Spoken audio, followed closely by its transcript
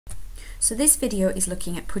So this video is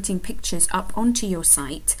looking at putting pictures up onto your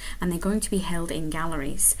site, and they're going to be held in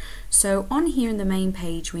galleries. So on here in the main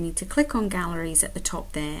page, we need to click on galleries at the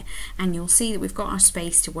top there, and you'll see that we've got our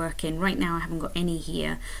space to work in. Right now I haven't got any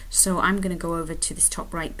here, so I'm going to go over to this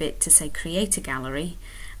top right bit to say create a gallery,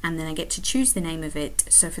 and then I get to choose the name of it.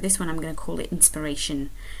 So for this one I'm going to call it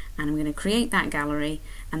Inspiration, and I'm going to create that gallery,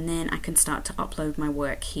 and then I can start to upload my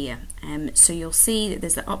work here. So you'll see that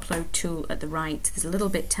there's the upload tool at the right. There's a little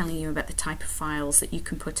bit telling you about the type of files that you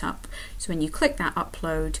can put up. So when you click that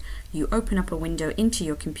upload, you open up a window into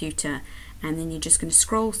your computer, and then you're just going to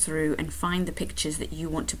scroll through and find the pictures that you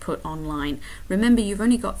want to put online. Remember, you've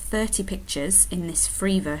only got 30 pictures in this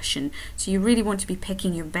free version, so you really want to be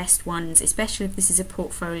picking your best ones, especially if this is a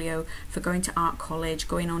portfolio for going to art college,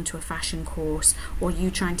 going on to a fashion course, or you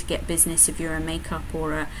trying to get business if you're a makeup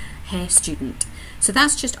or a hair student. So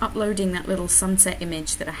that's just uploading that little sunset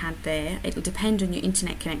image that I had there. It'll depend on your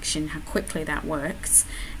internet connection how quickly that works,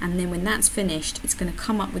 and then when that's finished, it's going to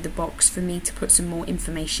come up with a box for me to put some more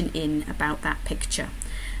information in about that picture.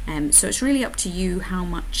 So it's really up to you how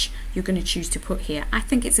much you're going to choose to put here. I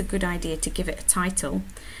think it's a good idea to give it a title,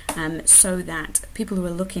 so that people who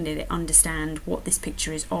are looking at it understand what this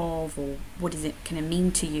picture is of, or what is it going to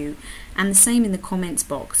mean to you. And the same in the comments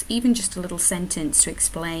box, even just a little sentence to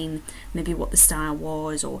explain maybe what the style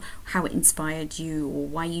was, or how it inspired you, or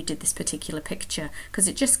why you did this particular picture, because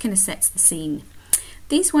it just kind of sets the scene.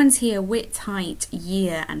 These ones here, width, height,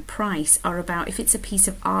 year and price, are about if it's a piece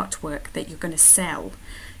of artwork that you're going to sell.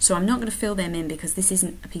 So I'm not going to fill them in because this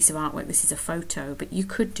isn't a piece of artwork, this is a photo, but you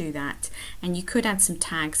could do that, and you could add some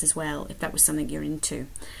tags as well if that was something you're into.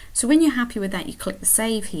 So when you're happy with that, you click the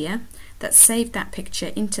save here. That's saved that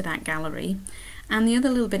picture into that gallery. And the other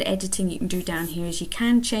little bit of editing you can do down here is you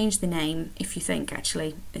can change the name if you think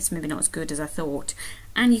actually it's maybe not as good as I thought,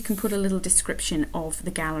 and you can put a little description of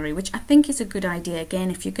the gallery, which I think is a good idea.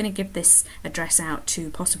 Again, if you're going to give this address out to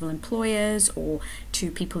possible employers or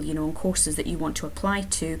to people, you know, on courses that you want to apply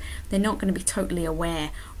to, they're not going to be totally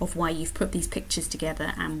aware of why you've put these pictures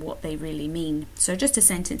together and what they really mean. So just a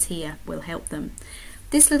sentence here will help them.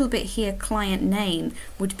 This little bit here, client name,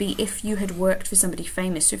 would be if you had worked for somebody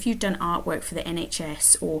famous. So if you'd done artwork for the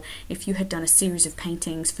NHS, or if you had done a series of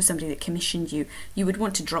paintings for somebody that commissioned you, you would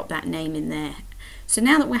want to drop that name in there. So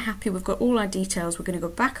now that we're happy, we've got all our details, we're going to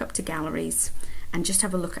go back up to galleries and just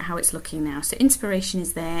have a look at how it's looking now. So Inspiration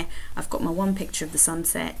is there. I've got my one picture of the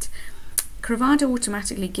sunset. Crevado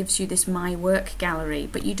automatically gives you this My Work gallery,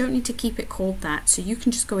 but you don't need to keep it called that, so you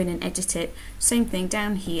can just go in and edit it. Same thing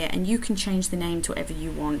down here, and you can change the name to whatever you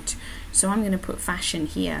want. So I'm going to put fashion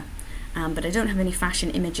here, but I don't have any fashion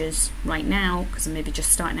images right now because I'm maybe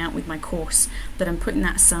just starting out with my course, but I'm putting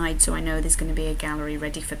that aside so I know there's going to be a gallery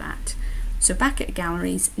ready for that. So back at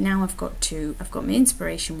galleries, now I've got two. I've got my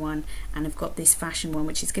Inspiration one and I've got this fashion one,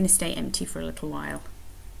 which is going to stay empty for a little while.